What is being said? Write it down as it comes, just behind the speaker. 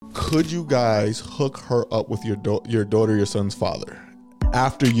could you guys hook her up with your daughter, your son's father,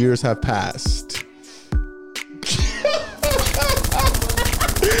 after years have passed?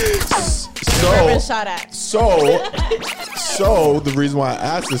 So the reason why I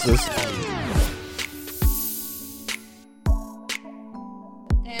asked this is,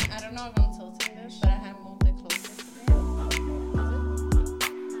 and I don't know if I'm tilting this, but I have moved it closer to them.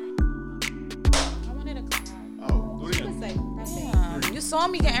 I wanted to come out. oh, do it again. You saw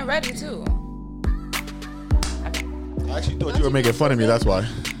me getting ready too. I actually thought you were making fun of me. That's why.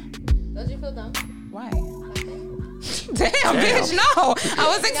 Don't you feel dumb? Why? Damn, bitch, no. I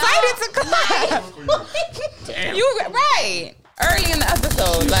was excited to clap. Damn. You right. Early in the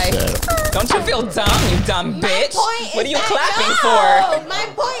episode, like, don't you feel dumb, you dumb bitch? What are you clapping for? My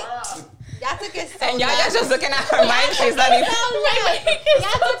point. Y'all took it so And y'all just looking at her mic. She's not even.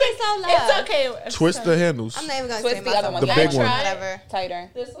 Y'all took it so low. It's okay. Twist the handles. I'm not even gonna Twist say the other one. The big one. Whatever. Tighter.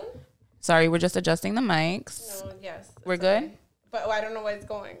 This one? Sorry, we're just adjusting the mics. No, yes. We're good? But I don't know where it's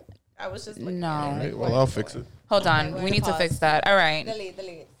going. I was just looking No. at it. Right, well, I'll fix it. Hold on. We need to fix that. All right.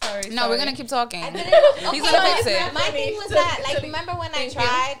 Delete. Sorry. No, we're gonna keep talking. Okay, He's gonna fix it. My thing was that, like, remember when I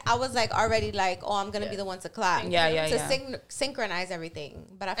tried, I was like already like, oh, I'm gonna be the one to clap. Yeah. To synchronize everything,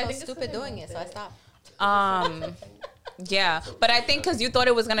 but I felt stupid doing it, so I stopped. Yeah, but I think because you thought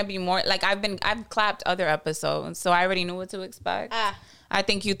it was gonna be more like I've clapped other episodes, so I already knew what to expect. I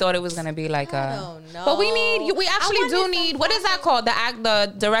think you thought it was gonna be like I don't know. But we actually do need. What is that called?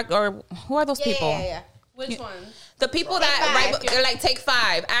 The direct, or who are those people? Yeah. Which one? The people they're like take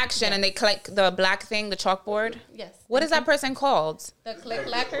 5 action and they click the black thing, the chalkboard. Yes. What is that person called? The click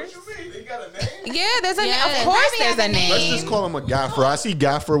clackers. They got a name? Yeah, there's a name. Of course, there's a name. Let's just call him a gaffer. I see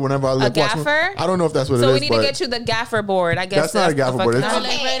gaffer whenever I look. A gaffer? I don't know if that's what it is. So we need to but get you the gaffer board. I guess That's not a gaffer board. No.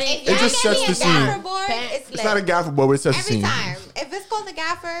 It just sets the scene. It's not a gaffer board, but it sets the every scene. time. If it's called a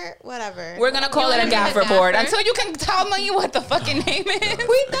gaffer, whatever. We're gonna call it a gaffer board until you can tell me what the fucking name is.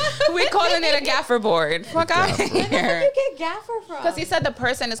 We're calling it a gaffer board. Fuck out of Where the fuck here. you get gaffer from? Because he said the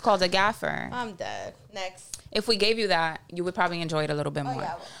person is called a gaffer. I'm dead. Next. If we gave you that, you would probably enjoy it a little bit more.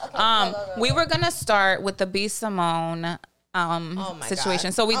 Yeah. Okay, go. We were gonna start with the SImone situation.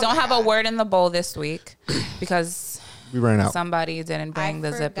 God. So we don't have a word in the bowl this week because We ran out. somebody didn't bring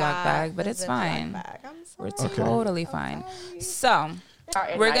the Ziploc bag, but it's fine. We're totally fine. So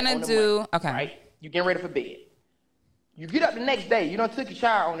we're gonna do Right? You getting ready for bed. You get up the next day. You done took a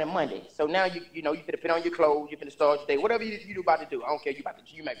shower on that Monday. So now you finna put on your clothes. You finna start your day. Whatever you do about to do. I don't care. You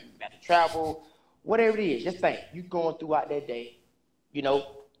might be about to travel. Whatever it is, just think. You going throughout that day.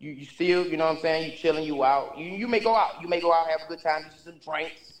 You still, you know what I'm saying? You chilling, you out. You may go out. You may go out, have a good time, do some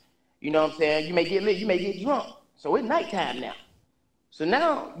drinks. You know what I'm saying? You may get lit. You may get drunk. So it's nighttime now. So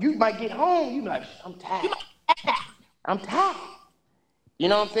now you might get home. You be like, I'm tired. I'm tired. You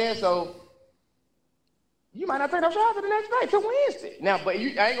know what I'm saying? So you might not take no shower for the next night till Wednesday. Now, but I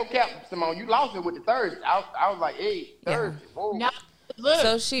ain't gonna cap, SImone. You lost it with the Thursday. I was like, hey, Thursday. Whoa. No, look,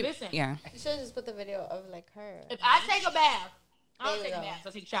 so You should just put the video of like her. if I take a bath, I don't There take you a go. bath, I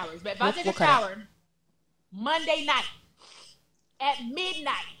take showers. But if I take a we'll cut shower Monday night at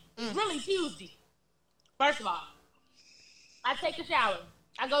midnight, it's really Tuesday. First of all, I take a shower.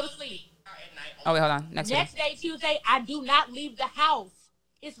 I go to sleep. Oh wait, hold on. Next Day, Tuesday, I do not leave the house.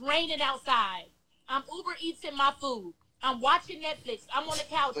 It's raining outside. I'm Uber Eating my food. I'm watching Netflix. I'm on the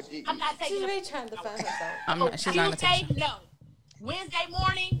couch. I'm not taking She's a really trying to defend herself. She's not gonna take Tuesday, no. Wednesday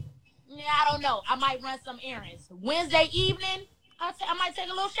morning, I don't know. I might run some errands. Wednesday evening, I might take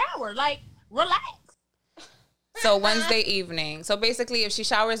a little shower. Like, relax. So Wednesday evening. So basically, if she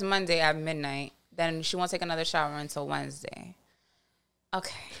showers Monday at midnight, then she won't take another shower until Wednesday.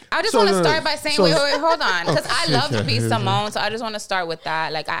 Okay. I just want to start by saying, wait, hold on. Because I love SImone, so I just want to start with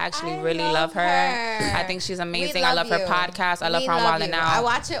that. Like, I actually really love her. I think she's amazing. I love her podcast. I love her on Wild and Out. I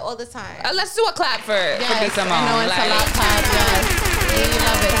watch it all the time. Let's do a clap for SImone. I know it's a lot of time. Yes. We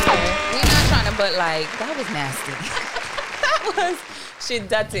love it here. We're not trying to, but like, that was nasty. She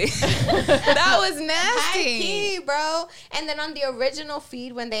dirty. That was nasty. High key, bro. And then on the original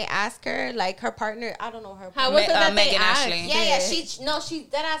feed, when they ask her, like her partner, I don't know her. How was it that they asked? Yeah. She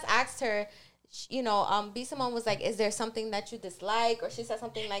dead ass asked her. SImone was like, "Is there something that you dislike?" Or she said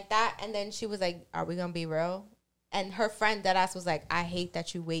something like that, and then she was like, "Are we gonna be real?" And her friend dead ass was like, "I hate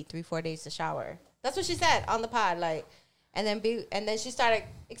that you wait 3-4 days to shower." That's what she said on the pod, like. And then she started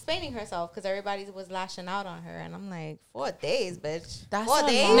explaining herself because everybody was lashing out on her, and I'm like, 4 days, bitch. That's 4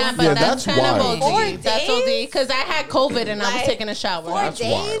 days. Nah, but that's kind of wild. OD. That's OD because I had COVID and I was taking a shower. 4 That's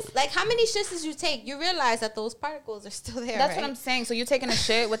days? wild. Like, how many shits did you take? You realize that those particles are still there, That's right? what I'm saying. So you're taking a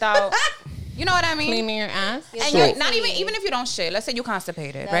shit without... You know what I mean? Cleaning your ass. And So- you're not even if you don't shit. Let's say you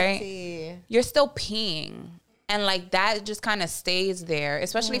constipated, right? Dirty. You're still peeing. And like that just kind of stays there,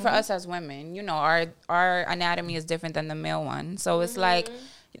 especially for us as women. You know, our anatomy is different than the male one. So it's like,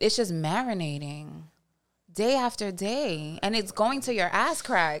 it's just marinating day after day. And it's going to your ass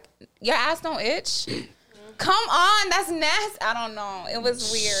crack. Your ass don't itch. Come on, that's nasty. I don't know. It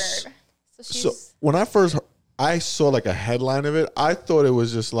was weird. So when I saw like a headline of it, I thought it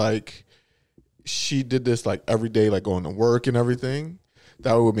was just like she did this like every day, like going to work and everything.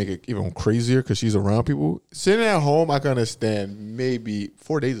 That would make it even crazier because she's around people. Sitting at home, I can understand. Maybe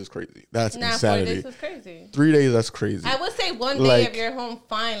 4 days is crazy. That's insanity. 4 days is crazy. 3 days, that's crazy. I would say one day Like, if you're home,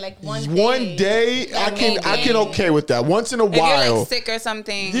 fine. Like one day, I can okay with that. Once in a If you're while, like sick or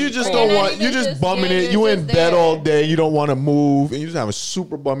something. you just Or don't you're not want. even You just just bumming there, it. You you're in just bed there. all day. You don't want to move, and you just have a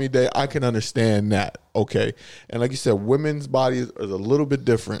super bummy day. I can understand that. Okay, and like you said, women's bodies is a little bit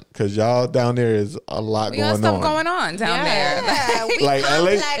different because y'all down there is a lot we got going stuff on. going on down there. Yeah, we Like, LA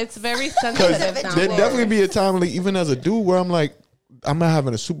complex. It's very Because sensitive down there there. definitely be a time, like even as a dude, where I'm like, I'm not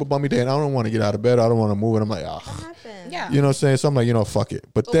having a super bummy day, and I don't want to get out of bed. I don't want to move, and I'm like, What ah, happened? Yeah. you know what I'm saying? So I'm like, fuck it.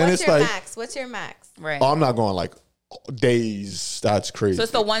 But then What's it's your like, max? What's your max? Right. oh, I'm not going like days. That's crazy. So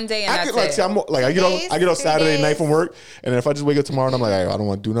it's the one day and I that's could like it. say I'm like I get days, off 3 Saturday night days. from work, and then if I just wake up tomorrow and I'm like, I don't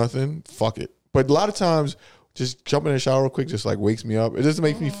want to do nothing, fuck it. But a lot of times, just jumping in the shower real quick just like wakes me up. It just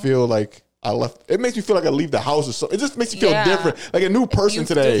makes me feel like I left. It makes me feel like I leave the house or something. It just makes me feel Yeah. different, like a new person you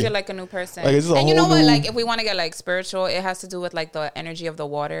today. do feel like a new person. Like, it's just a and you know whole what? new- Like if we want to get like spiritual, it has to do with like the energy of the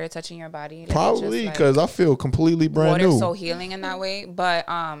water touching your body. Like, it's Probably just, because I feel completely brand water's new. so healing in that way. But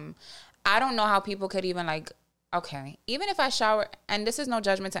I don't know how people could even like. Okay, even if I shower, and this is no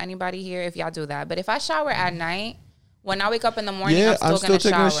judgment to anybody here if y'all do that, but if I shower at night, when I wake up in the morning, Yeah, I'm still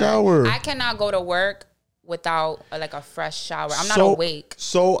taking gonna a shower. I cannot go to work without like a fresh shower. I'm not So- awake.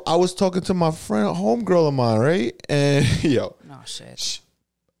 So I was talking to my friend, homegirl of mine, right? And Oh shit.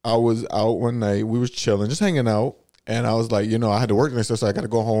 I was out one night. We was chilling, just hanging out, and I was like, I had to work next day, so I got to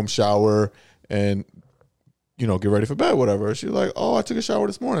go home, shower, and get ready for bed, whatever. She was like, "Oh, I took a shower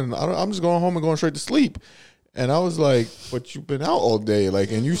this morning. I'm just going home and going straight to sleep." And I was like, "But you've been out all day,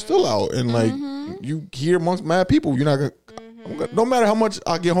 like, and you still out, and like, you here amongst mad people. You're not gonna." No matter how much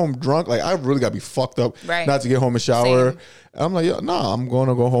I get home drunk, like I really gotta be fucked up Right. not to get home and shower. Same. And I'm like, nah, I'm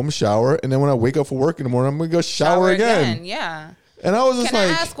gonna go home and shower, and then when I wake up for work in the morning, I'm gonna go shower again. Yeah. And I was just Can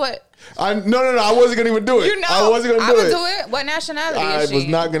like, I ask what? no, I wasn't gonna even do it. You know, I wasn't gonna I do would it. do it. What nationality I is she? was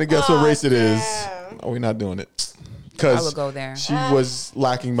not gonna guess what race it is. damn. We're not doing it I because would go there. she was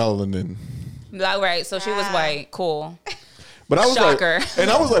lacking melanin. Like, right, so she was white. Cool. But I was Shocker. like, and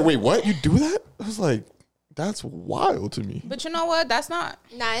I was like, wait, what? You do that? I was like, that's wild to me. But you know what? That's not.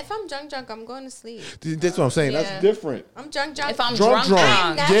 Nah, if I'm drunk, I'm going to sleep. That's what I'm saying. Yeah. That's different. I'm drunk. If I'm Drunk.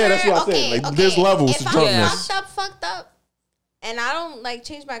 drunk. Yeah, that's what I said. Like, there's levels to if drunkenness. I'm fucked up, and I don't like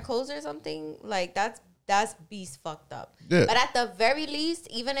change my clothes or something, like that's beast fucked up. Yeah. But at the very least,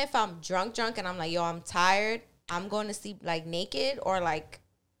 even if I'm drunk, and I'm like, yo, I'm tired, I'm going to sleep like naked or like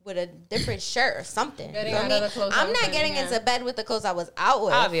with a different shirt or something. Getting You know out what I of mean? the clothes I I'm was not in, getting yeah. into bed with the clothes I was out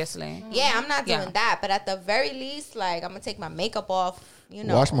with. Obviously. Yeah, I'm not doing Yeah. that. But at the very least, like I'm gonna take my makeup off.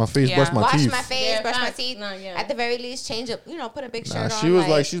 Wash my face, Yeah. brush my wash teeth. my face, Yeah, brush my facts. teeth. No, yeah. At the very least, change up. Put a big Nah, shirt on. she was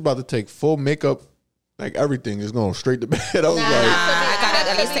like, she's about to take full makeup, like everything, just going straight to bed. I was like, I gotta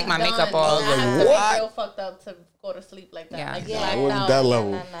at least take my makeup off. I was like, What? what? Real fucked up to go to sleep like that. Yeah. Like, Yeah. blacked it wasn't out. that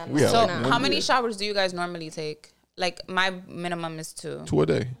level. no. We had So, like how one many day. showers do you guys normally take? Like, my minimum is 2. 2 a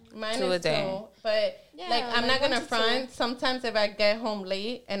day. Mine 2 a is day. 2, but Yeah, like I'm like not gonna 1 to 2. front. Sometimes if I get home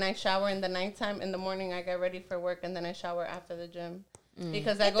late and I shower in the nighttime, in the morning I get ready for work and then I shower after the gym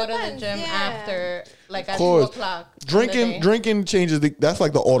because I go to the depends, gym yeah. after like at course. 2 o'clock. on the day. Drinking changes. That's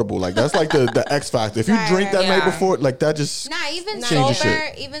like the audible. Like that's like the X factor. If you Right, drink that right. night Yeah. before, like that just Nah, even Change the sober,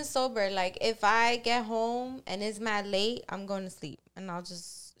 shit. even sober. Like if I get home and it's mad late, I'm going to sleep and I'll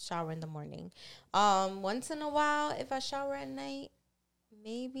just shower in the morning. Once in a while, if I shower at night,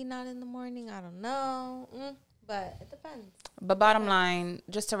 maybe not in the morning. I don't know, but it depends. But bottom line,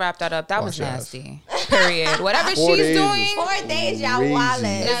 just to wrap that up, that was Wash your ass. nasty. Period. Whatever 4 she's days is doing. 4 days, y'all Crazy. wildin'.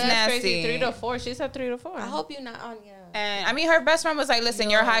 Yeah, that's nasty. crazy. 3 to 4. She said 3 to 4. I hope you're not on. Yeah. And I mean, her best friend was like, listen,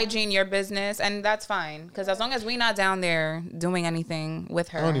 your hygiene, your business, and that's fine. Because as long as we not down there doing anything with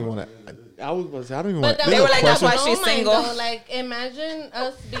her. I don't even want to. I was about to say, I don't even But want. they were like, that's why don't she's mind, single. though. Like, imagine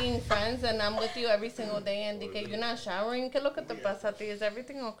us being friends and I'm with you every single day and you're not showering. Que lo que te pasa a ti? Is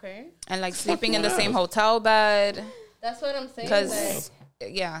everything okay? And like sleeping in the same hotel bed. That's what I'm saying. Because,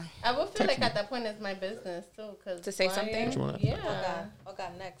 Like, yeah. I would feel like at that point it's my business too. Cause To say why- something? What you wanna- Yeah. Okay,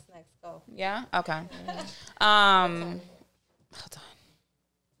 next, go. Yeah? Okay. Hold on.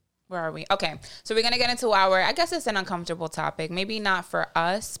 Where are we? Okay. So we're going to get into I guess it's an uncomfortable topic. Maybe not for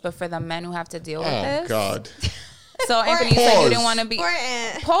us, but for the men who have to deal with this. Oh, God. So, Anthony, you said you didn't want to be...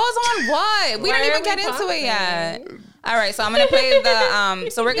 Important. Pause on what? We don't even get into it yet. All right. So I'm going to play the...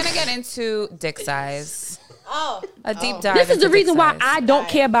 So we're going to get into dick size. A deep dive. This is the reason why I don't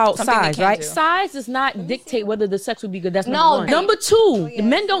care about Something size, right? do. Size does not dictate whether the sex would be good. That's number one. Number two, the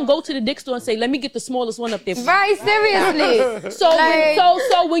men don't go to the dick store and say, "Let me get the smallest one up there." Right, seriously. So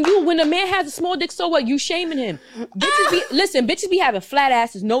when a man has a small dick, so what? You shaming him? Bitches be having flat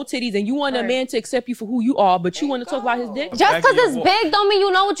asses, no titties, and you want a man to accept you for who you are, but you want to talk about his dick. Just because it's big don't mean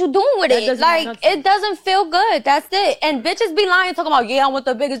you know what you're doing with it. Like, it doesn't feel good. That's it. And bitches be lying, talking about, I want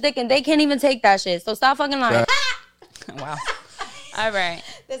the biggest dick, and they can't even take that shit. So stop fucking lying. Wow. All right.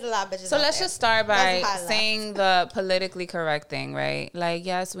 There's a lot of bitches. So let's just start by That's saying the politically correct thing, right? Like,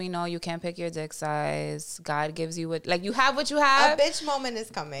 yes, we know you can't pick your dick size. God gives you you have what you have. A bitch moment is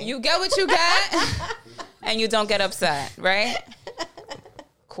coming. You get what you get, and you don't get upset, right?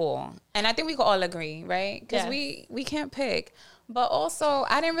 Cool. And I think we can all agree, right? Because we can't pick. But also,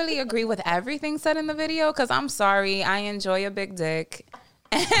 I didn't really agree with everything said in the video because I'm sorry. I enjoy a big dick.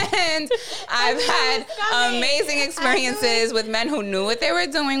 And I've had amazing experiences with men who knew what they were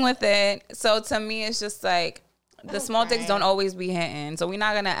doing with it. So to me, it's just like the small dicks don't always be hitting. So we're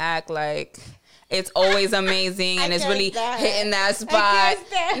not going to act like it's always amazing and it's really hitting that spot.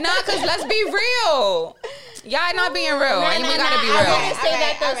 No, because let's be real. Y'all not being real. And we got to be real. I wouldn't say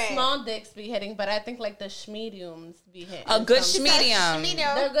that the small dicks be hitting, but I think like the schmediums be hitting. A good schmedium.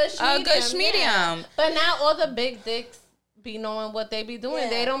 They're good schmedium. A good schmedium. Yeah. But not all the big dicks be knowing what they be doing.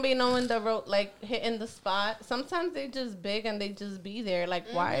 They don't be knowing the road, like hitting the spot. Sometimes they just big and they just be there. Like,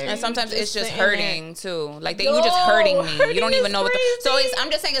 why? And sometimes it's just hurting too. Like you just hurting me. You don't even know what. I'm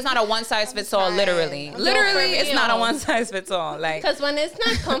just saying it's not a one size fits all. Literally, it's not a one size fits all. Like, because when it's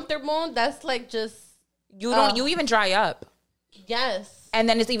not comfortable, that's like just you even dry up. Yes. And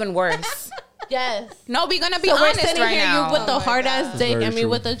then it's even worse. Yes. No, we're gonna be so honest we're sitting right here, now. You with the hard ass dick and me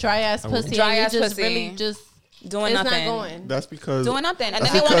with the dry ass pussy. Dry ass pussy. Really just. Doing nothing. Not going. That's because doing nothing, and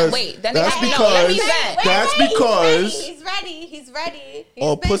then they want to wait. Then that's because he's ready.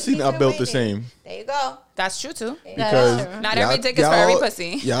 All pussy not built the same. There you go. That's true too. Because not every dick is for every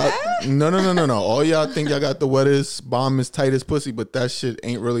pussy. No. All y'all think y'all got the wettest, bombest, tightest pussy, but that shit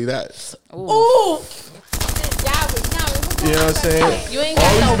ain't really that. Ooh. You know what I'm saying? You ain't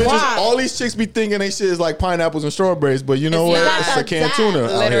got all these chicks be thinking they shit is like pineapples and strawberries, but you know what? It's a can tuna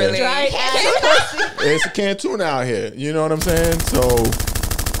out here. It's a can tuna out here. You know what I'm saying? So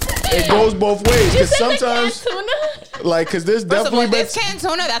it goes both ways. Because sometimes, because there's definitely this can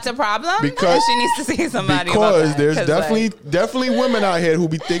tuna, that's a problem. Because she needs to see somebody. Because there's definitely women out here who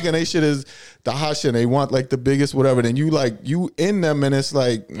be thinking they shit is the hot shit. And they want like the biggest whatever. Then you in them and it's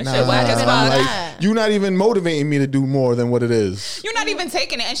like you're not even motivating me to do more than what it is. You're not even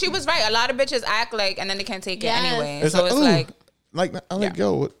taking it. And she was right. A lot of bitches act like, and then they can't take it anyway. It's so like,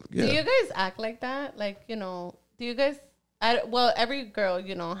 yo. Yeah. Do you guys act like that? Like, do you guys? Every girl,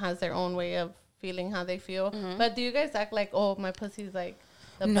 has their own way of feeling how they feel. Mm-hmm. But do you guys act like, oh, my pussy's like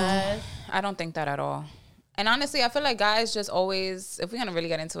the best? I don't think that at all. And honestly, I feel like guys just always, if we're going to really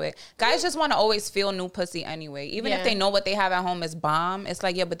get into it, guys just want to always feel new pussy anyway. Even if they know what they have at home is bomb, it's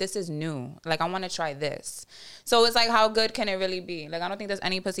like, but this is new. Like, I want to try this. So it's like, how good can it really be? Like, I don't think there's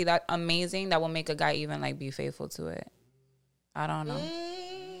any pussy that amazing that will make a guy even, like, be faithful to it. I don't know.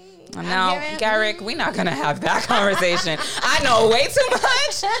 Now, Garrick, we're not going to have that conversation. I know way too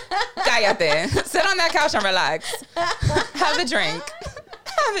much. Cállate. Sit on that couch and relax. Have a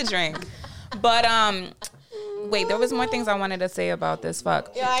drink. But, wait, there was more things I wanted to say about this.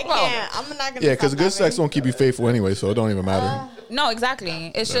 Fuck. Yeah, I can't. I'm not gonna. Yeah, because good sex won't keep you faithful anyway, so it don't even matter. No,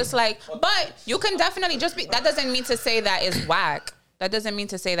 exactly. It's just like, but you can definitely that doesn't mean to say that is whack. That doesn't mean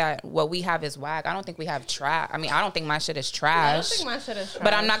to say that what we have is whack. I don't think we have trash. I mean, I don't think my shit is trash. I don't think my shit is trash.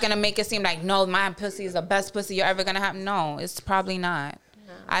 But I'm not gonna make it seem like, no, my pussy is the best pussy you're ever gonna have. No, it's probably not.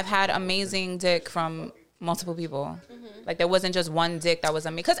 No. I've had amazing dick from multiple people. Mm-hmm. Like there wasn't just one dick that was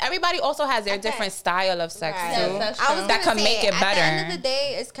amazing. Because everybody also has their different style of sex too. That can make it better. At the end of the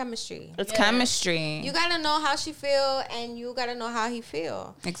day, it's chemistry. It's chemistry. You gotta know how she feel, and you gotta know how he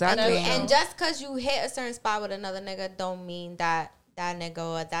feel. Exactly. And just because you hit a certain spot with another nigga, don't mean that nigga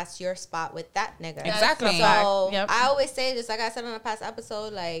or that's your spot with that nigga. Exactly. So I always say, just like I said on a past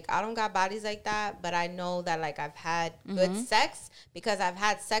episode, like I don't got bodies like that, but I know that like I've had good sex because I've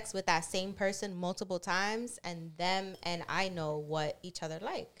had sex with that same person multiple times, and I know what each other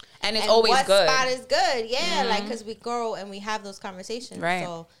like, and it's always good. What spot is good, like because we grow and we have those conversations. Right.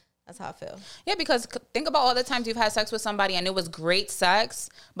 So That's how I feel. Yeah, because think about all the times you've had sex with somebody and it was great sex,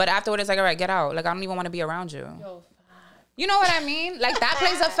 but afterward it's like, all right, get out. Like, I don't even want to be around you. You know what I mean? Like, that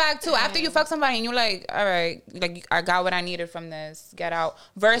plays a fact too. After you fuck somebody and you're like, all right, like, I got what I needed from this. Get out.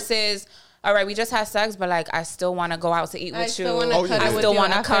 Versus, all right, we just had sex, but like, I still want to go out to eat with you. I still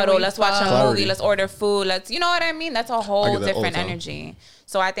want to cuddle. Let's watch a movie. Let's order food. You know what I mean? That's a whole different energy.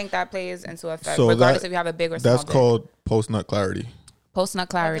 So I think that plays into effect, regardless if you have a big or small dick. That's called post-nut clarity. Post-nut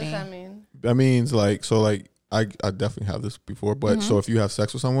clarity. What does that mean? That means I definitely have this before, but so if you have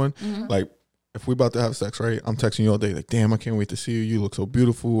sex with someone, like, if we about to have sex, right? I'm texting you all day, like, damn, I can't wait to see you. You look so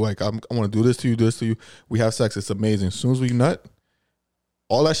beautiful. Like, I want to do this to you, We have sex. It's amazing. As soon as we nut,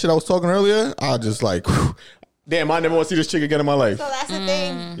 all that shit I was talking earlier, I just like, whew, damn, I never want to see this chick again in my life. So that's the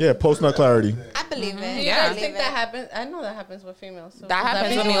thing. Yeah, post-nut clarity. I believe it. Yeah, I think that happens. I know that happens with females. So that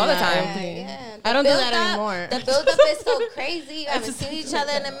happens with me all the time. Yeah. I don't do that anymore. The build-up is so crazy. You haven't seen each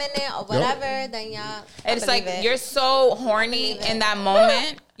other in a minute or whatever. Then y'all. It's like you're so horny in that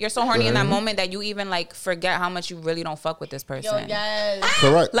moment. You're so horny in that moment that you even like forget how much you really don't fuck with this person. Yo, yes.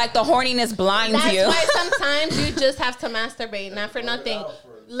 Correct. Like, the horniness blinds you. That's why sometimes you just have to masturbate, not for nothing.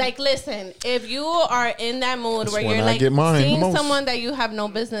 Like, listen, if you are in that mood where you're like seeing someone that you have no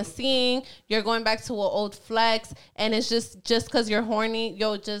business seeing, you're going back to an old flex, and it's just because you're horny,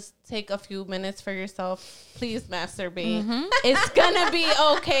 just take a few minutes for yourself. Please masturbate. It's gonna be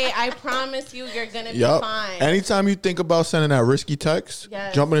okay. I promise you, you're gonna be fine. Anytime you think about sending that risky text,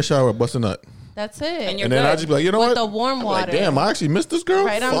 jump in the shower, bust a nut. That's it. And then I just be like, you know what? With the warm water. Like, damn, I actually missed this girl.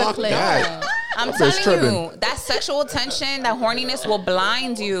 Right on the clit. That. I'm telling you, that sexual tension, that horniness will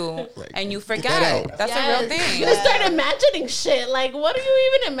blind you, and you forget. That's a real thing. You start imagining shit. Like, what are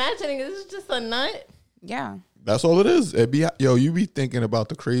you even imagining? Is this just a nut? Yeah. That's all it is. You be thinking about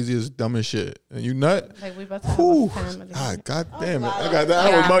the craziest, dumbest shit, and you nut. Like, we about to have a family. God damn it! I got that.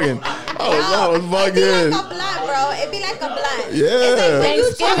 I was bugging. I was bugging. It be like a blunt, bro. It be like a blunt. Yeah. Like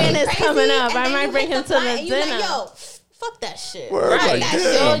Thanksgiving is coming up. I might bring him to the dinner. Like, yo, fuck that shit. Right. Like,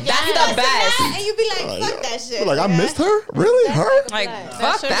 damn. That's the best. And you be like, fuck that shit. Like, I missed her. Really? Her? Like,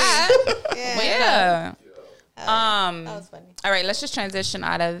 fuck that. Yeah. That was funny. All right, let's just transition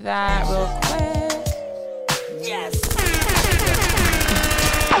out of that real quick. Yes.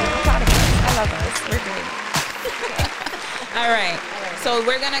 I love us. We're great. All right. So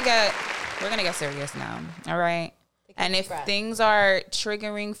we're gonna get serious now. All right. And if things are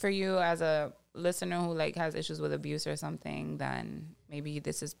triggering for you as a listener who like has issues with abuse or something, then maybe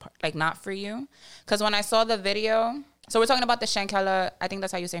this is not for you. Because when I saw the video, so we're talking about the Shankella, I think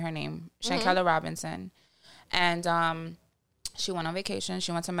that's how you say her name, Shankella Robinson, and she went on vacation.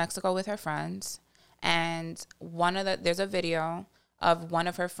 She went to Mexico with her friends. And there's a video of one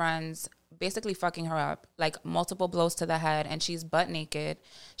of her friends basically fucking her up, like multiple blows to the head, and she's butt naked.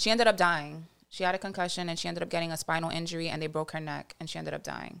 She ended up dying. She had a concussion, and she ended up getting a spinal injury, and they broke her neck, and she ended up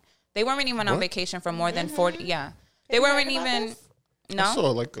dying. They weren't even on vacation for more than 40. Yeah, they weren't even. No, I saw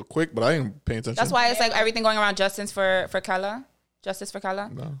like a quick, but I didn't pay attention. That's why it's like everything going around justice for Quella. Justice for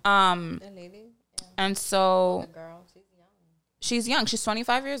Quella. No. And so she's young. She's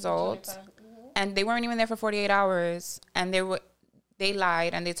 25 years old. And they weren't even there for 48 hours. And they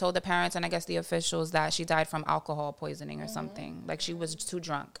lied, and they told the parents and I guess the officials that she died from alcohol poisoning or something. Like, she was too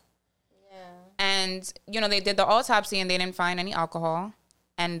drunk. Yeah. And, they did the autopsy, and they didn't find any alcohol.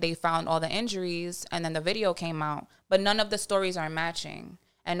 And they found all the injuries, and then the video came out. But none of the stories are matching.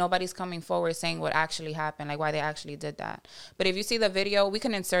 And nobody's coming forward saying what actually happened, like why they actually did that. But if you see the video, we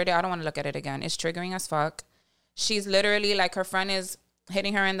can insert it. I don't want to look at it again. It's triggering as fuck. She's literally, like, her friend is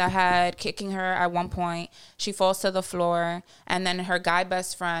hitting her in the head, kicking her at one point. She falls to the floor. And then her guy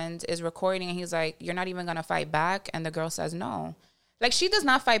best friend is recording, and he's like, you're not even going to fight back? And the girl says no. Like, she does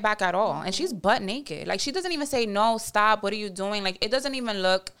not fight back at all. And she's butt naked. Like, she doesn't even say, no, stop, what are you doing? Like, it doesn't even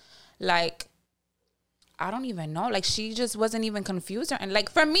look like, I don't even know. Like, she just wasn't even confused. And, like,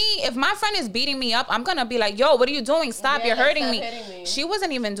 for me, if my friend is beating me up, I'm going to be like, yo, what are you doing? Stop, you're hurting me. She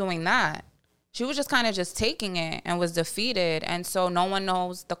wasn't even doing that. She was just kind of just taking it and was defeated. And so no one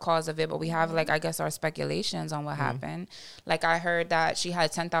knows the cause of it, but we have, like, I guess our speculations on what happened. Like, I heard that she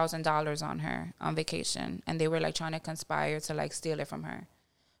had $10,000 on her on vacation, and they were, like, trying to conspire to, like, steal it from her.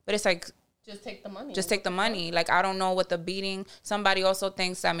 But it's like, just take the money. Just take the money. Like, I don't know what the beating. Somebody also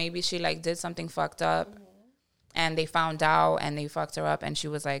thinks that maybe she, like, did something fucked up, and they found out, and they fucked her up, and she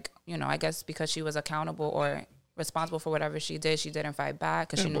was, like, I guess because she was accountable or responsible for whatever she didn't fight back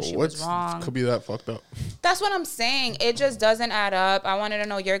because she knew she was wrong. Could be that fucked up. That's what I'm saying. It just doesn't add up. I wanted to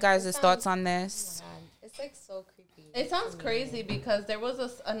know your guys' thoughts on this. Oh, it's like so creepy. It sounds crazy because there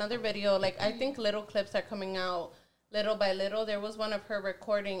was another video. Like, I think little clips are coming out little by little. There was one of her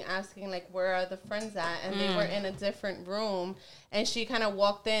recording asking, like, where are the friends at? And they were in a different room. And she kind of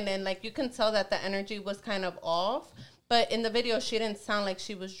walked in, and, like, you can tell that the energy was kind of off. But in the video, she didn't sound like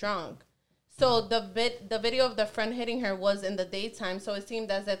she was drunk. So the video of the friend hitting her was in the daytime. So it seemed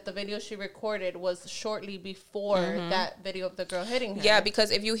as if the video she recorded was shortly before that video of the girl hitting her. Yeah,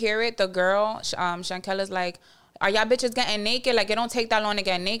 because if you hear it, the girl, Shankella's like, are y'all bitches getting naked? Like, it don't take that long to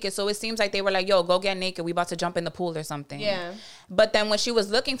get naked. So it seems like they were like, yo, go get naked. We about to jump in the pool or something. Yeah. But then when she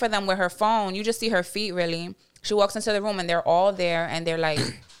was looking for them with her phone, you just see her feet, really. She walks into the room, and they're all there, and they're,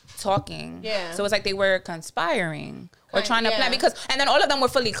 like, talking. Yeah. So it's like they were conspiring or trying to plan. Because, and then all of them were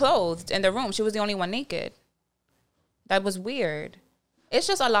fully clothed in the room. She was the only one naked. That was weird. It's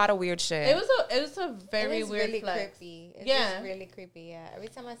just a lot of weird shit. It was a very weird really flex. Creepy. It's just really creepy. Yeah. Every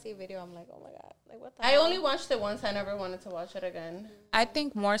time I see a video, I'm like, oh my god, like what the? I only watched it once. I never wanted to watch it again. I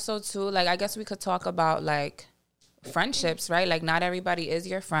think more so too. Like, I guess we could talk about like friendships, right? Like, not everybody is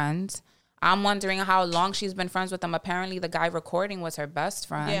your friend. I'm wondering how long she's been friends with them. Apparently, the guy recording was her best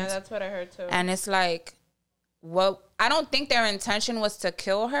friend. Yeah, that's what I heard too. And it's like, well, I don't think their intention was to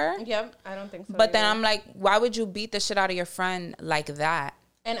kill her. Yep, I don't think so. But then I'm like, why would you beat the shit out of your friend like that?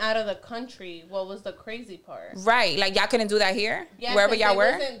 And out of the country, what was the crazy part? Right, like y'all couldn't do that here, yeah, wherever y'all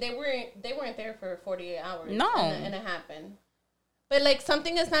were. They weren't there for 48 hours. No, and it happened. But like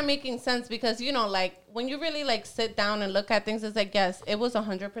something is not making sense because you know, like when you really like sit down and look at things, it's like yes, it was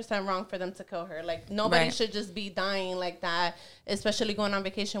 100% wrong for them to kill her. Like nobody should just be dying like that, especially going on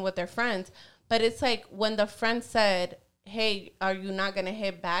vacation with their friends. But it's like when the friend said, "Hey, are you not gonna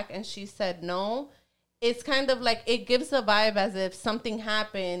hit back?" and she said no. It's kind of like it gives a vibe as if something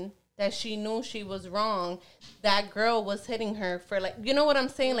happened that she knew she was wrong. That girl was hitting her for like, you know what I'm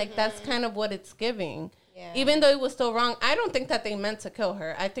saying? Like that's kind of what it's giving. Yeah. Even though it was still wrong, I don't think that they meant to kill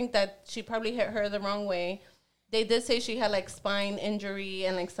her. I think that she probably hit her the wrong way. They did say she had like spine injury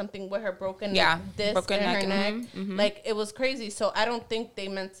and like something with her broken disc in her neck. Mm-hmm. Like it was crazy. So I don't think they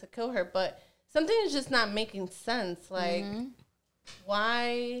meant to kill her, but something is just not making sense. Like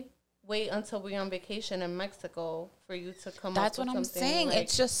why wait until we're on vacation in Mexico for you to come That's up with what I'm saying. like,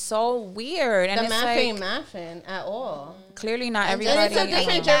 it's just so weird. And the it's math like, ain't mathing at all. Clearly not everybody. And it's a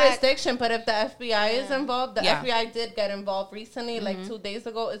different jurisdiction, but if the FBI is involved, the FBI did get involved recently, like 2 days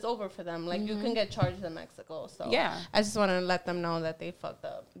ago, it's over for them. Like, you can get charged in Mexico. So, I just want to let them know that they fucked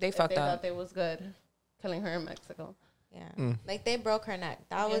up. They thought they was good killing her in Mexico. Yeah. Like, they broke her neck.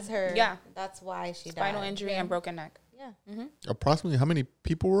 That was her. Yeah. That's why she died. Spinal injury and broken neck. Yeah. Approximately how many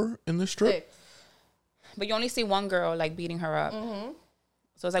people were in the strip? 6. But you only see one girl like beating her up.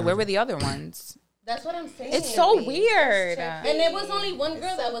 So it's like, where were the other ones? That's what I'm saying. It's so weird. And it was only one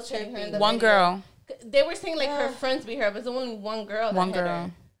girl that was hitting her in the one video. Girl. They were saying like her friends beat her up. It's only one girl that hit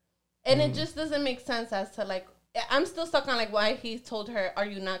her. And it just doesn't make sense as to like, I'm still stuck on like why he told her, are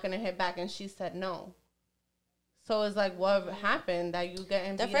you not going to hit back? And she said no. So it's like, what happened that you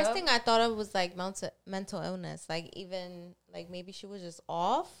getting beat up? The first thing I thought of was like mental illness. Like even like maybe she was just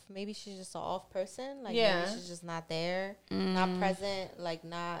off. Maybe she's just an off person. Like maybe she's just not there, not present. Like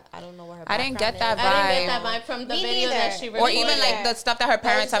not. I don't know where her. I didn't get that vibe. I didn't get that vibe from the video that she recorded. Or even like the stuff that her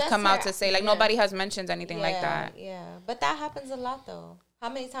parents have come out to say. Like nobody has mentioned anything like that. Yeah, but that happens a lot though. How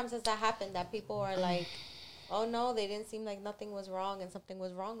many times has that happened that people are like, oh no, they didn't seem like nothing was wrong and something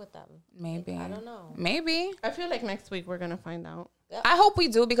was wrong with them. Maybe. Like, I don't know. Maybe. I feel like next week we're going to find out. Yep. I hope we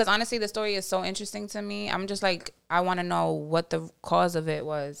do because honestly the story is so interesting to me. I'm just like, I want to know what the cause of it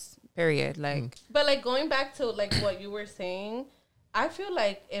was, period. Like, but like going back to like what you were saying, I feel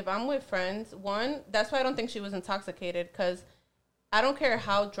like if I'm with friends, one, that's why I don't think she was intoxicated because I don't care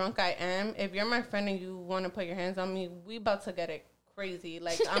how drunk I am. If you're my friend and you want to put your hands on me, we about to get it crazy.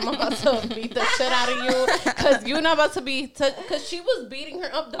 Like I'm about to beat the shit out of you because you're not about to be because she was beating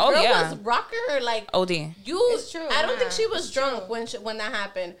her up. The girl was rocking her like OD. It's true. I don't think she was drunk when that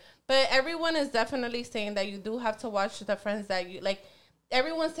happened. But everyone is definitely saying that you do have to watch the friends that you like.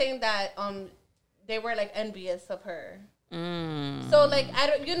 Everyone's saying that they were like envious of her. So like I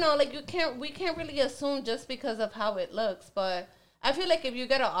don't like we can't really assume just because of how it looks, but I feel like if you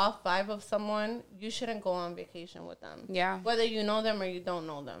get an off vibe of someone, you shouldn't go on vacation with them. Yeah. Whether you know them or you don't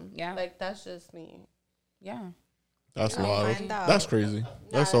know them. Yeah. Like, that's just me. Yeah. That's wild. That's crazy.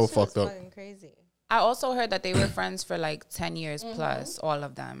 That's so fucked up. Crazy. I also heard that they were friends for like 10 years plus, all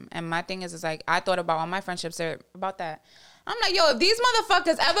of them. And my thing is like, I thought about all my friendships about that. I'm like, yo, if these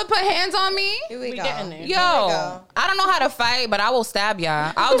motherfuckers ever put hands on me, we getting there. Yo, I don't know how to fight, but I will stab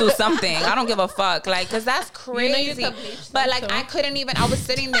y'all. I'll do something. I don't give a fuck. Like, because that's crazy. But like, I couldn't even, I was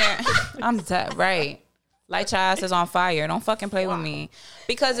sitting there. I'm dead, right. Light your asses on fire. Don't fucking play with me.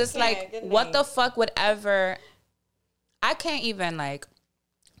 Because it's like, what the fuck would ever I can't even like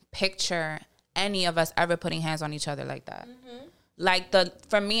picture any of us ever putting hands on each other like that. Mm-hmm. Like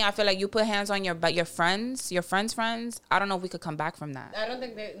for me, I feel like you put hands on your friends. I don't know if we could come back from that. I don't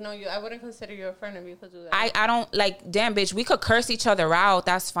think I wouldn't consider you a friend if you could do that. I don't like. Damn, bitch, we could curse each other out.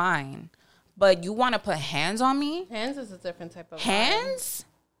 That's fine. But you want to put hands on me? Hands is a different type of hands.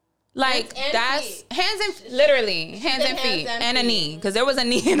 Like hands that's feet. Hands and literally hands and feet and a knee, because there was a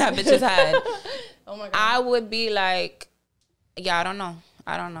knee in that bitch's head. Oh my God. I would be like, yeah, I don't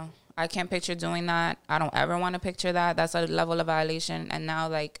know. I can't picture doing that. I don't ever want to picture that. That's a level of violation. And now,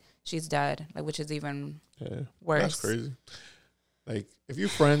 like, she's dead, like, which is even worse. That's crazy. Like, if you're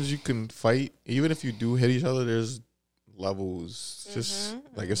friends, you can fight. Even if you do hit each other, there's levels. Just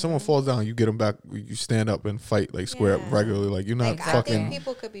like if someone falls down, you get them back. You stand up and fight, like square up regularly. Like you're not like, fucking. I think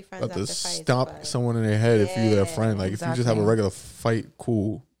people could be friends about to after fights, stomp someone in their head if you're their friend. Like if you just have a regular fight,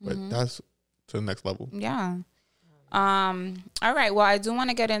 cool. But that's to the next level. Yeah. All right. Well, I do want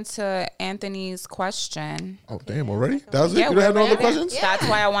to get into Anthony's question. Oh, damn! Already? That was it. Yeah, You don't have no other questions? Yeah. That's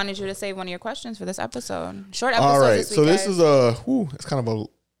why I wanted you to save one of your questions for this episode. Short episode. All right. This week, so this guys. is it's kind of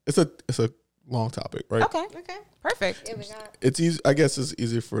it's a long topic, right? Okay. Perfect. Yeah, we got. It's easy. I guess it's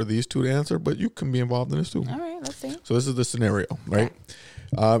easy for these two to answer, but you can be involved in this too. All right. Let's see. So this is the scenario, right?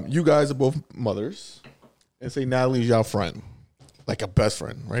 You guys are both mothers, and say Natalie's your friend, like a best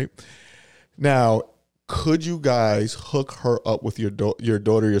friend, right? Now, could you guys hook her up with your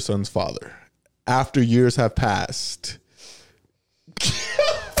daughter, your son's father, after years have passed?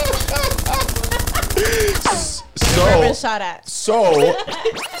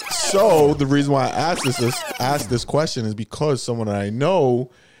 So the reason why I asked this question is because someone that I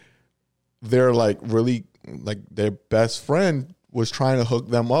know, they're like really like their best friend was trying to hook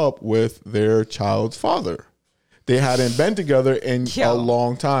them up with their child's father. They hadn't been together in a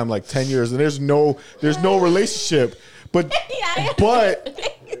long time, like 10 years, and there's no relationship. But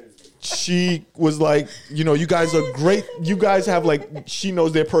she was like, you know, you guys are great. You guys have like, she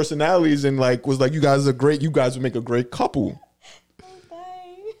knows their personalities and like was like, you guys are great. You guys would make a great couple.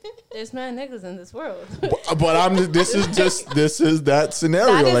 There's mad niggas in this world. But this is that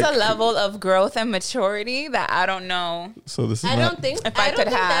scenario. That is like, a level of growth and maturity that I don't know. So this is I don't think have.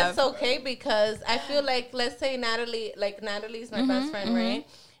 That's okay, because I feel like, let's say Natalie's my best friend, right?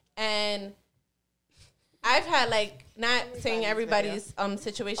 And I've had like, not saying everybody's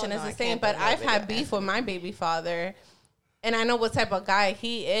situation is the same, but I've had beef with my baby father. And I know what type of guy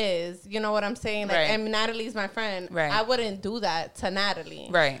he is. You know what I'm saying? Like, and Natalie's my friend. Right. I wouldn't do that to Natalie.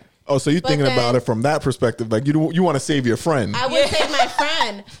 Right. Oh, so you're thinking about it from that perspective. Like, you want to save your friend. I would save my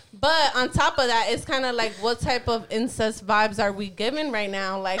friend. But on top of that, it's kind of like, what type of incest vibes are we giving right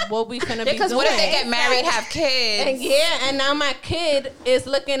now? Like, what we finna be doing? Because what if they get married, have kids? And now my kid is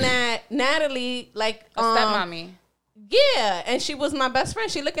looking at Natalie like a stepmommy. Yeah, and she was my best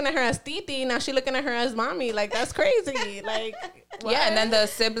friend. She looking at her as Titi. Now she looking at her as mommy. Like, that's crazy. Like, what? Yeah, and then the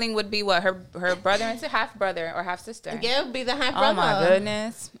sibling would be what? Her brother and half brother or half sister. Yeah, it would be the half brother. Oh my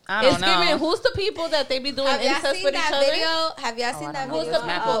goodness, I don't know. Giving, who's the people that they be doing incest with each other? Have y'all seen that video? Who's the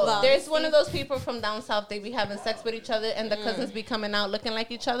people? There's one of those people from down south. They be having sex with each other, and the cousins be coming out looking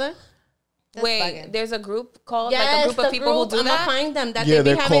like each other. That's Wait, bugging. there's a group called like a group of people who do that. I'm gonna find them that Yeah, they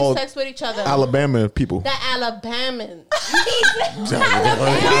be they're having called sex with each other. Alabama people. The Alabamans. Wait,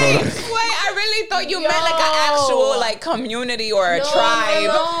 I really thought you meant like an actual like community or a tribe.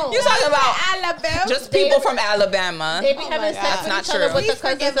 No. You talking about Alabama? just people from Alabama? They be having sex with each other with the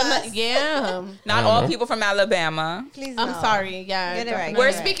cousins. Yeah. Not all people from Alabama. Please, I'm sorry. Yeah. Get it right.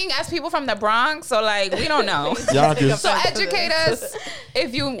 We're speaking as people from the Bronx, so like we don't know. Y'all just, So educate us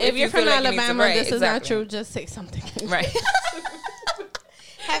if you're If you're feel from like you need to, Alabama, right, this is exactly. not true. Just say something. Right.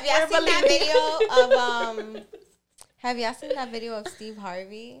 Have y'all seen that video of Have y'all seen that video of Steve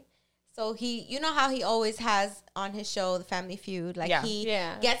Harvey? So you know how he always has on his show The Family Feud, like he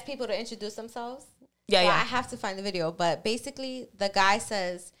gets people to introduce themselves. Yeah, so yeah. I have to find the video, but basically the guy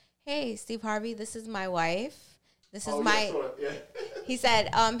says, "Hey, Steve Harvey, this is my wife. This is my." He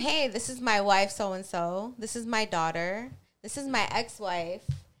said, "Hey, this is my wife, so and so. This is my daughter. This is my ex-wife,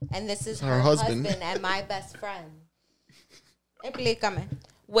 and this is her husband and my best friend." Explícame.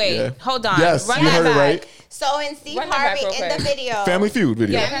 Wait, hold on. Yes, Run you that heard back. it right. So in Steve Run that back Harvey real in the quick. video, Family Feud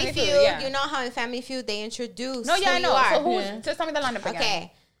video. Yeah. Family Family Feud, Feud, yeah. you know how in Family Feud they introduce No, yeah, I who know. you are. So who's? Just tell me the lineup again.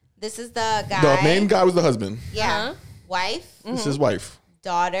 Okay, this is the guy. The main guy was the husband. Yeah, wife, This is his wife.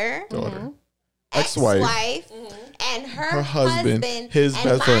 daughter, Ex-wife. ex-wife, and her husband, husband, his and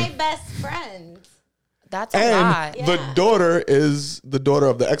best my friend. best friend. That's a lot. And the daughter is the daughter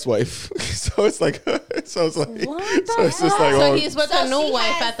of the ex-wife. So it's like, what so he's with the new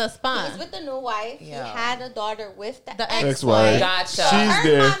wife at the spa. He's with the new wife. Yeah. He had a daughter with the ex-wife. Gotcha.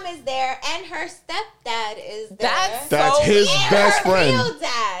 Her mom is there, and her stepdad is there. That's his best friend.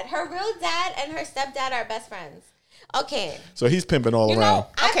 Her real dad and her stepdad are best friends. Okay. So he's pimping all around.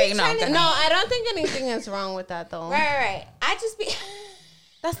 Okay, no, I don't think anything is wrong with that though. Right. I just be.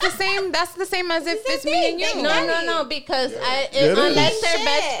 That's the same as if it's me and you. No, because unless they're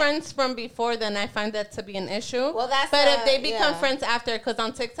best friends from before, then I find that to be an issue. Well, but if they become friends after, because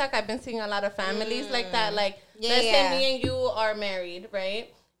on TikTok I've been seeing a lot of families like that. Like, let's say me and you are married,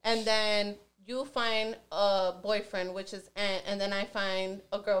 right? And then you find a boyfriend, which is Aunt, and then I find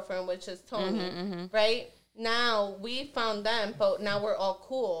a girlfriend, which is Tony, right? Now we found them, but now we're all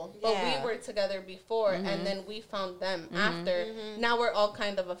cool. But we were together before, and then we found them after. Now we're all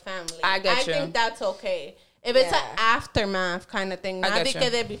kind of a family. I think that's okay. If it's an aftermath kind of thing, not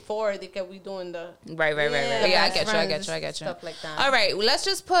because they're before, because we doing the right. Yeah, I get you. Stuff like that. All right, let's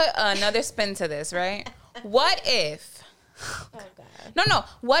just put another spin to this, right? What if? Oh God. No.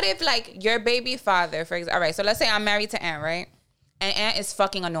 What if like your baby father, for example? All right, so let's say I'm married to Aunt, right? And Aunt is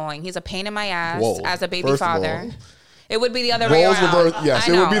fucking annoying. He's a pain in my ass as a baby father. It would be the other way around. Yes,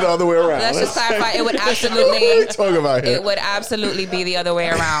 it would be the other way around. Let's just clarify. It would absolutely. Talk about it. It would absolutely be the other way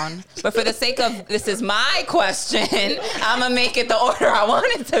around. But for the sake of this is my question, I'm gonna make it the order I want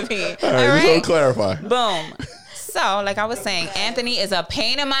it to be. All right. Just to clarify. Boom. So, like I was saying, Anthony is a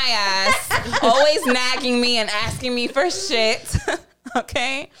pain in my ass, always nagging me and asking me for shit.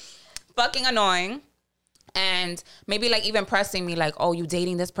 Okay, fucking annoying. And maybe like even pressing me like, oh, you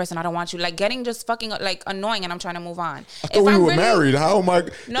dating this person, I don't want you, like getting just fucking like annoying, and I'm trying to move on. I thought we were married. How am I?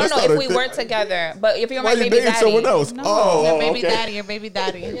 No, if we were together, but if you're my baby daddy, someone else. No, your baby daddy. You're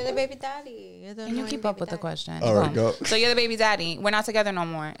the baby daddy. Can you keep up with the question? All right, go. So you're the baby daddy. We're not together no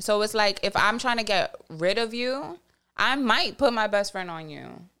more. So it's like if I'm trying to get rid of you, I might put my best friend on you.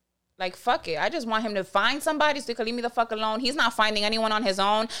 Like, fuck it. I just want him to find somebody so he can leave me the fuck alone. He's not finding anyone on his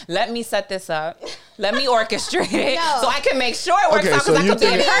own. Let me set this up. Let me orchestrate it so I can make sure it works out, because I could be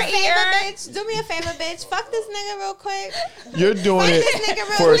in her ear. Do me a favor, bitch. Fuck this nigga real quick. You're doing it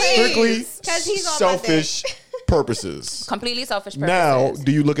for strictly selfish purposes. Completely selfish purposes. Now,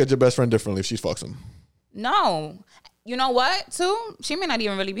 do you look at your best friend differently if she fucks him? No. You know what, too? She may not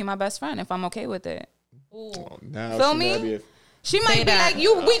even really be my best friend if I'm okay with it. Ooh. Now feel me? She might be like,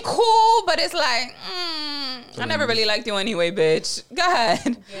 we cool, but it's like, I never really liked you anyway, bitch. Go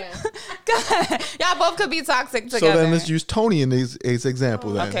ahead. Yeah. Go ahead. Y'all both could be toxic together. So then let's use Tony in this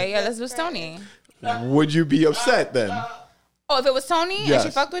example then. Okay, yeah, let's use Tony. Would you be upset then? Oh, if it was Tony and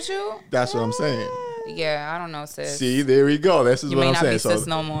she fucked with you? That's what I'm saying. Yeah, I don't know, sis. See, there we go. This is what I'm saying. You may not be sis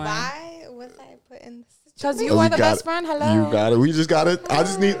no more. Why was I put in this? Because you are the best friend. Hello. You got it. We just got it. I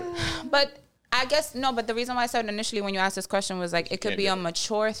just need... But... I guess, no, but the reason why I said initially when you asked this question was like, it could be a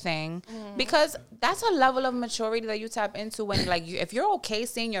mature thing, because that's a level of maturity that you tap into when, like, if you're okay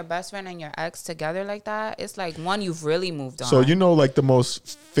seeing your best friend and your ex together like that, it's like, one, you've really moved on. So, you know, like the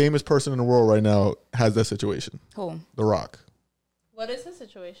most famous person in the world right now has that situation. Who? The Rock. What is his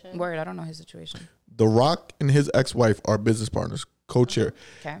situation? Word, I don't know his situation. The Rock and his ex-wife are business partners, co-chair.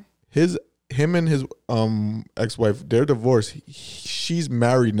 Okay. Him and his ex-wife, they're divorced. She's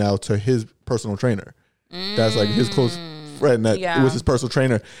married now to his personal trainer. That's like his close friend. That was his personal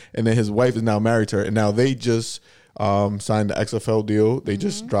trainer, and then his wife is now married to her. And now they just signed the XFL deal. They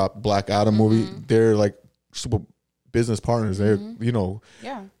just dropped Black Adam movie. They're like super business partners. They're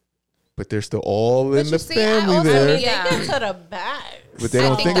but they're still all in the family there. They get to the bag. But they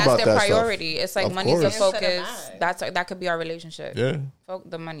don't think about that stuff. That's their priority. It's like money's the focus. That could be our relationship. Yeah.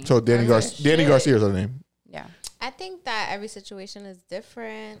 The money. So Danny Garcia is her name. Yeah. I think that every situation is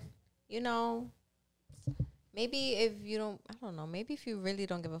different. You know, maybe if you don't, I don't know. Maybe if you really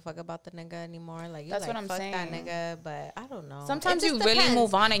don't give a fuck about the nigga anymore, like you that's like, what I'm fuck saying. that nigga. But I don't know. Sometimes you really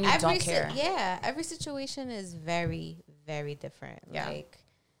move on and you don't care. Every situation is very, very different. Yeah. Like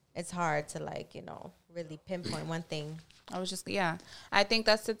it's hard to like, you know, really pinpoint one thing. I think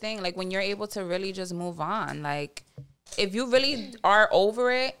that's the thing. Like when you're able to really just move on, like if you really are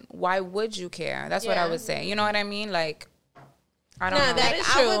over it, why would you care? That's what I would say. You know what I mean? Like, I don't know. That is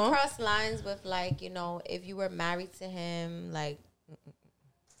true. I would cross lines with like, you know, if you were married to him, like,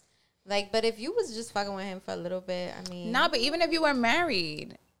 but if you was just fucking with him for a little bit, I mean. No, but even if you were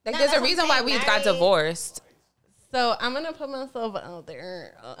married, like there's a reason why we got divorced. So I'm gonna put myself out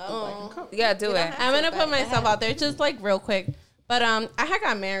there. Yeah, do it. I'm gonna put myself out there, just like real quick. But I had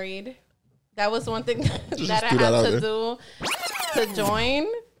got married. That was one thing that I had to do to join.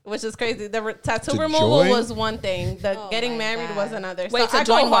 which is crazy. The tattoo removal was one thing. The getting married was another. Wait, so to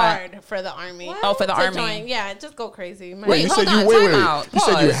join what? Hard for the army. What? Oh, for the army. Join, yeah, just go crazy. Wait, you said you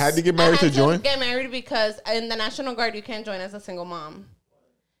said you had to get married to join? Get married because in the National Guard you can't join as a single mom.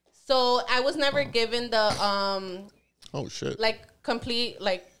 So I was never given the oh shit. Like complete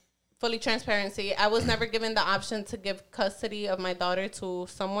like fully transparency. I was never given the option to give custody of my daughter to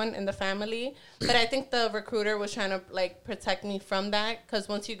someone in the family. But I think the recruiter was trying to like protect me from that because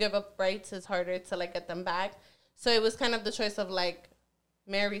once you give up rights, it's harder to like get them back. So it was kind of the choice of like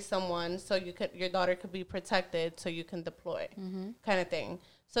marry someone so your daughter could be protected so you can deploy kind of thing.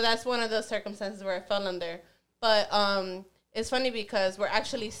 So that's one of the circumstances where I fell under. But it's funny because we're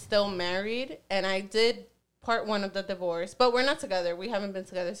actually still married and I did part one of the divorce, but we're not together. We haven't been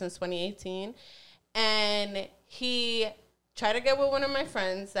together since 2018. And he tried to get with one of my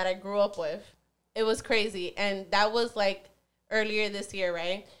friends that I grew up with. It was crazy. And that was like earlier this year,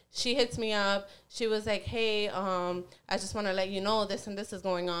 right? She hits me up. She was like, hey, I just want to let you know this and this is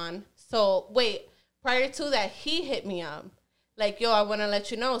going on. So wait, prior to that, he hit me up. Like, yo, I want to let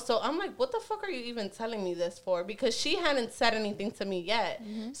you know. So I'm like, what the fuck are you even telling me this for? Because she hadn't said anything to me yet.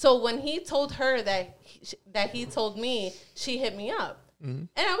 So when he told her that he told me, she hit me up. And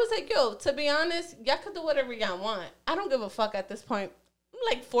I was like, yo, to be honest, y'all could do whatever y'all want. I don't give a fuck at this point. I'm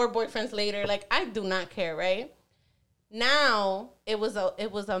like 4 boyfriends later. Like, I do not care, right? Now, it was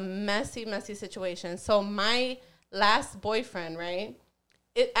a messy, messy situation. So my last boyfriend, right?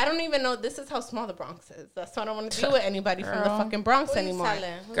 I don't even know. This is how small the Bronx is. That's why I don't want to deal with anybody from the fucking Bronx anymore.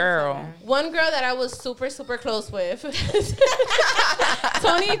 Girl. One girl that I was super, super close with.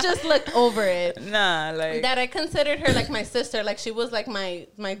 Tony just looked over it. Nah, like. That I considered her like my sister. Like she was like my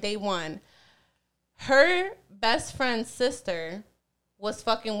day one. Her best friend's sister was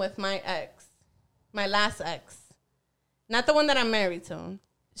fucking with my ex. My last ex. Not the one that I'm married to.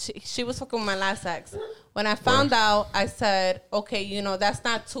 She was fucking with my last ex. When I found out, I said, okay, you know, that's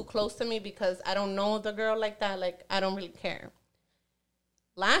not too close to me because I don't know the girl like that. Like, I don't really care.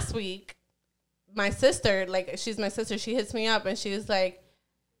 Last week, my sister, like, she's my sister. She hits me up and she's like,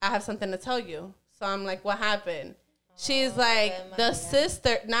 I have something to tell you. So I'm like, what happened? She's like, the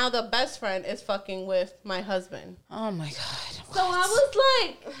sister, now the best friend is fucking with my husband. Oh, my God. So I was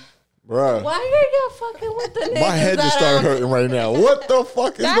like... Bruh. Why are y'all fucking with the niggas? My head just started hurting right now. What the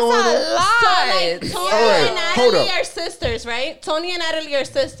fuck is going on? That's a lot. So, like, Tony and Natalie are sisters, right? Tony and Natalie are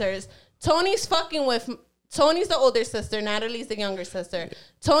sisters. Tony's the older sister. Natalie's the younger sister.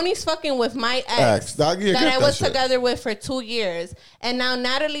 Tony's fucking with my ex that I was together with for 2 years. And now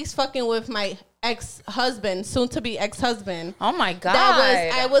Natalie's fucking with my ex-husband, soon-to-be ex-husband. Oh, my God.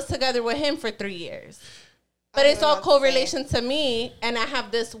 I was together with him for 3 years. But it's all correlation to me, and I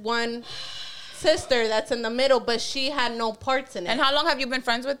have this one sister that's in the middle, but she had no parts in it. And how long have you been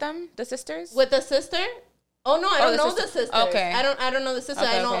friends with them, the sisters? With the sister? Oh no, I don't know the sister. Okay, I don't know the sister.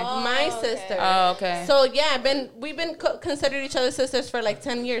 Okay, I know my sister. Oh, okay. So yeah, we've been considered each other's sisters for like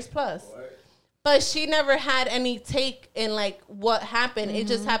 10 years plus. But she never had any take in like what happened. It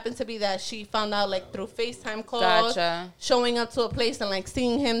just happened to be that she found out like through FaceTime calls, showing up to a place and like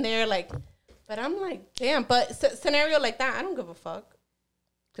seeing him there, like. But I'm like, damn. But scenario like that, I don't give a fuck.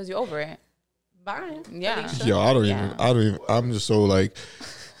 Because you're over it. Bye. Yeah. Yo, I don't even. I'm just so like,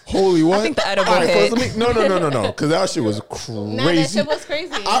 holy what? I think the edible hit. No. Because that shit was crazy. Nah, that shit was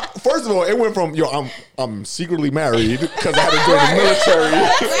crazy. First of all, it went from, I'm secretly married because I had to join the military.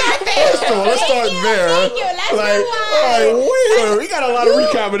 First of all, let's start there. Wait, we got a lot of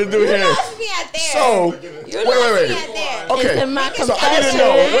recapping to do here. So, wait. Okay, so I need to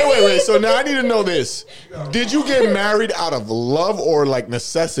know. Wait. So now I need to know this. Did you get married out of love or like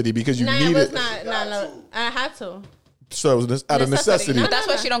necessity because you needed? No, it was not. I had to. So it was out of necessity. No, that's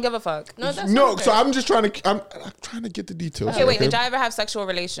why she don't give a fuck. No, so I'm just trying to. I'm trying to get the details. Okay, wait. Did y'all ever have sexual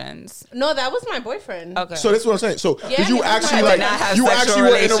relations? No, that was my boyfriend. Okay. So that's what I'm saying. So did you actually were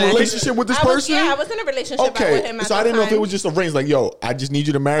in a relationship with this person? I was in a relationship with him. So I didn't know if it was just arranged. Like, yo, I just need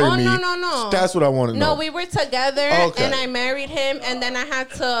you to marry me. No. That's what I want to know. No, we were together, and I married him, and then I had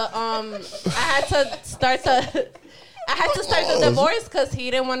to start the divorce because he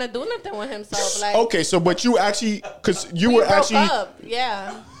didn't want to do nothing with himself. Like, okay, so but you actually, because you were actually,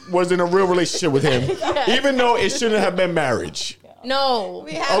 was in a real relationship with him, even though it shouldn't have been marriage. No,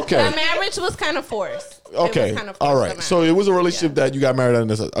 the marriage was kind of forced. Okay, all right. So it was a relationship that you got married on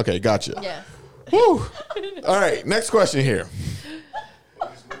this. Okay, gotcha. Yeah. Whew. All right, next question here.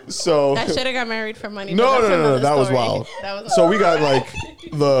 So that should have got married for money. No, that was wild. So we got like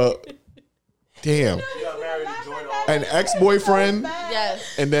an ex-boyfriend,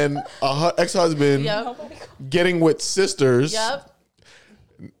 yes, and then a ex-husband getting with sisters. Yep.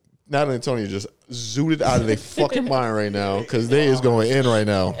 Natalie and Tony just zooted out of their fucking mind right now because they is going in right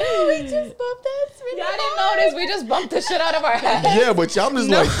now. Oh, we just bumped heads. Y'all didn't notice. We just bumped the shit out of our heads. Yeah, but I'm just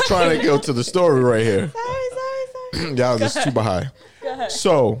like trying to go to the story right here. Sorry. Y'all just too behind.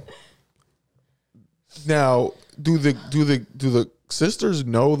 So now, do the sisters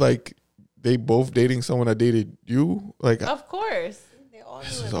know like they both dating someone that dated you? Like, Of course.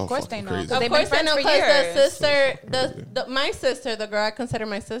 Of course they know. Crazy. Of course I know, because years. my sister, the girl I consider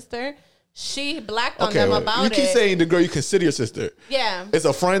my sister, she blacked on them about you keep it. saying the girl you consider your sister. Yeah. It's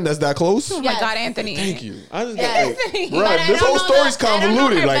a friend that's that close? Oh my God, Anthony. Thank you. I just Anthony. bro, But I this don't whole know story's I don't know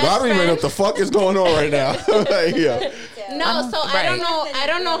convoluted. her Like, I best don't even know friend. what the fuck is going on right now. Like, yeah. No, so Right. I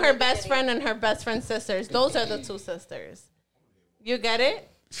don't know her best friend and her best friend's sisters. Those are the two sisters. You get it?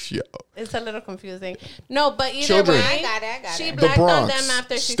 Yeah. It's a little confusing. No, but either Children. way, I got it. she The blacked on Bronx. them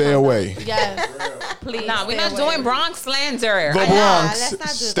after she Stay found away. out. Yes, please. Nah, we're stay not away. doing Bronx slander. The let's Bronx. not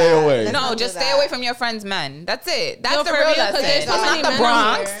do Stay that. away. Let's No, not just do stay that. away from your friend's men. That's it. That's No, the for real real, 'cause lesson. there's It's so many not the men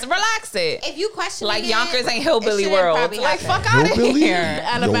Bronx. out here. Relax it. If you question Like it, Yonkers ain't it hillbilly shouldn't world. probably Like, happen. fuck out of Hillbilly? here.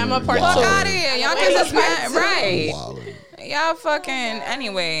 Alabama Yo, part wow. Fuck two. out of here. Yonkers is mad. Right. Wildin'. Y'all fucking.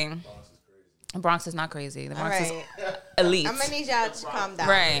 Anyway. Bronx is not crazy. The All Bronx right. is elite. I'm gonna need y'all to calm down.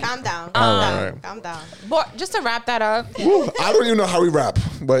 Right. Calm down. Alright. Calm down. But just to wrap that up. Woo, I don't even know how we rap,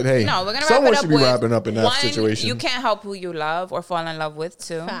 but hey, No, we're gonna someone wrap it up should be with wrapping up in that one, situation. You can't help who you love or fall in love with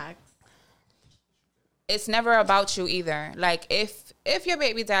too. Facts. It's never about you either. Like if your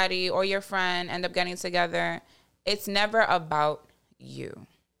baby daddy or your friend end up getting together, it's never about you.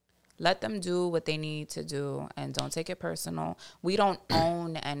 Let them do what they need to do and don't take it personal. We don't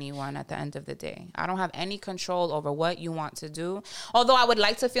own anyone at the end of the day. I don't have any control over what you want to do. Although I would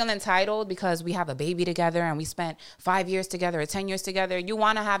like to feel entitled because we have a baby together and we spent 5 years together or 10 years together. You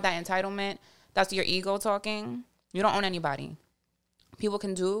want to have that entitlement. That's your ego talking. You don't own anybody. People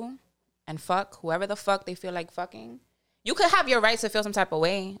can do and fuck whoever the fuck they feel like fucking. You could have your right to feel some type of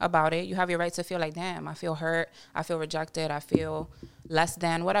way about it. You have your right to feel like, damn, I feel hurt. I feel rejected. I feel less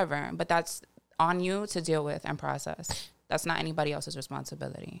than, whatever. But that's on you to deal with and process. That's not anybody else's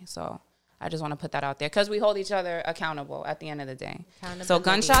responsibility. So I just want to put that out there because we hold each other accountable at the end of the day. So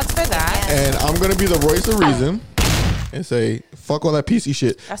gunshots for that. And I'm gonna be the voice of reason and say, fuck all that PC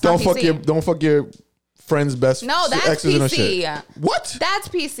shit. That's Don't not fuck PC. don't fuck your friend's best No, that's exes and PC. shit. What? That's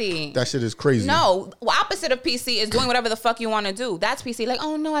PC. That shit is crazy. No, opposite of PC is doing whatever the fuck you want to do. That's PC. Like,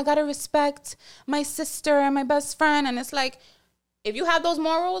 oh no, I gotta respect my sister and my best friend. And it's like, if you have those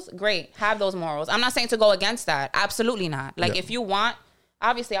morals, great, have those morals. I'm not saying to go against that. Absolutely not. Like, Yeah. if you want,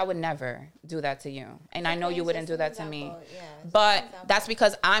 obviously, I would never do that to you, and I know you wouldn't do that to me. But that's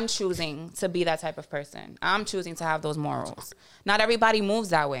because I'm choosing to be that type of person. I'm choosing to have those morals. Not everybody moves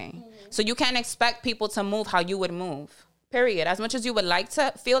that way. So you can't expect people to move how you would move. Period. As much as you would like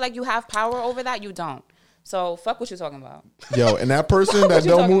to feel like you have power over that, you don't. So fuck what you're talking about. Yo, and that person that you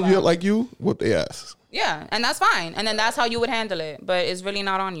don't talking move you about? like you, whoop their ass. Yeah, and that's fine. And then that's how you would handle it. But it's really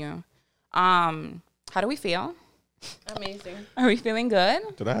not on you. How do we feel? Amazing. Are we feeling good?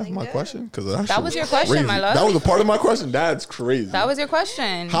 Did I ask my question? Because That was your question, crazy. my love. That was a part of my question. That's crazy. That was your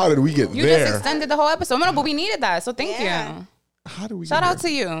question. How did we get You there? just extended the whole episode. No, but we needed that. So thank you. How do we Shout get out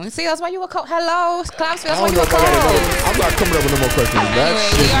there? to you. See, that's why you were hello, claps. That's I why don't you know were if I gotta cold. go. I'm not coming up with no more questions. That Anyway,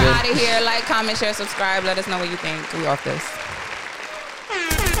 shit we are was- out of here. Like, comment, share, subscribe. Let us know what you think. We off this.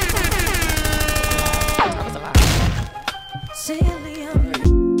 That was a lot. See you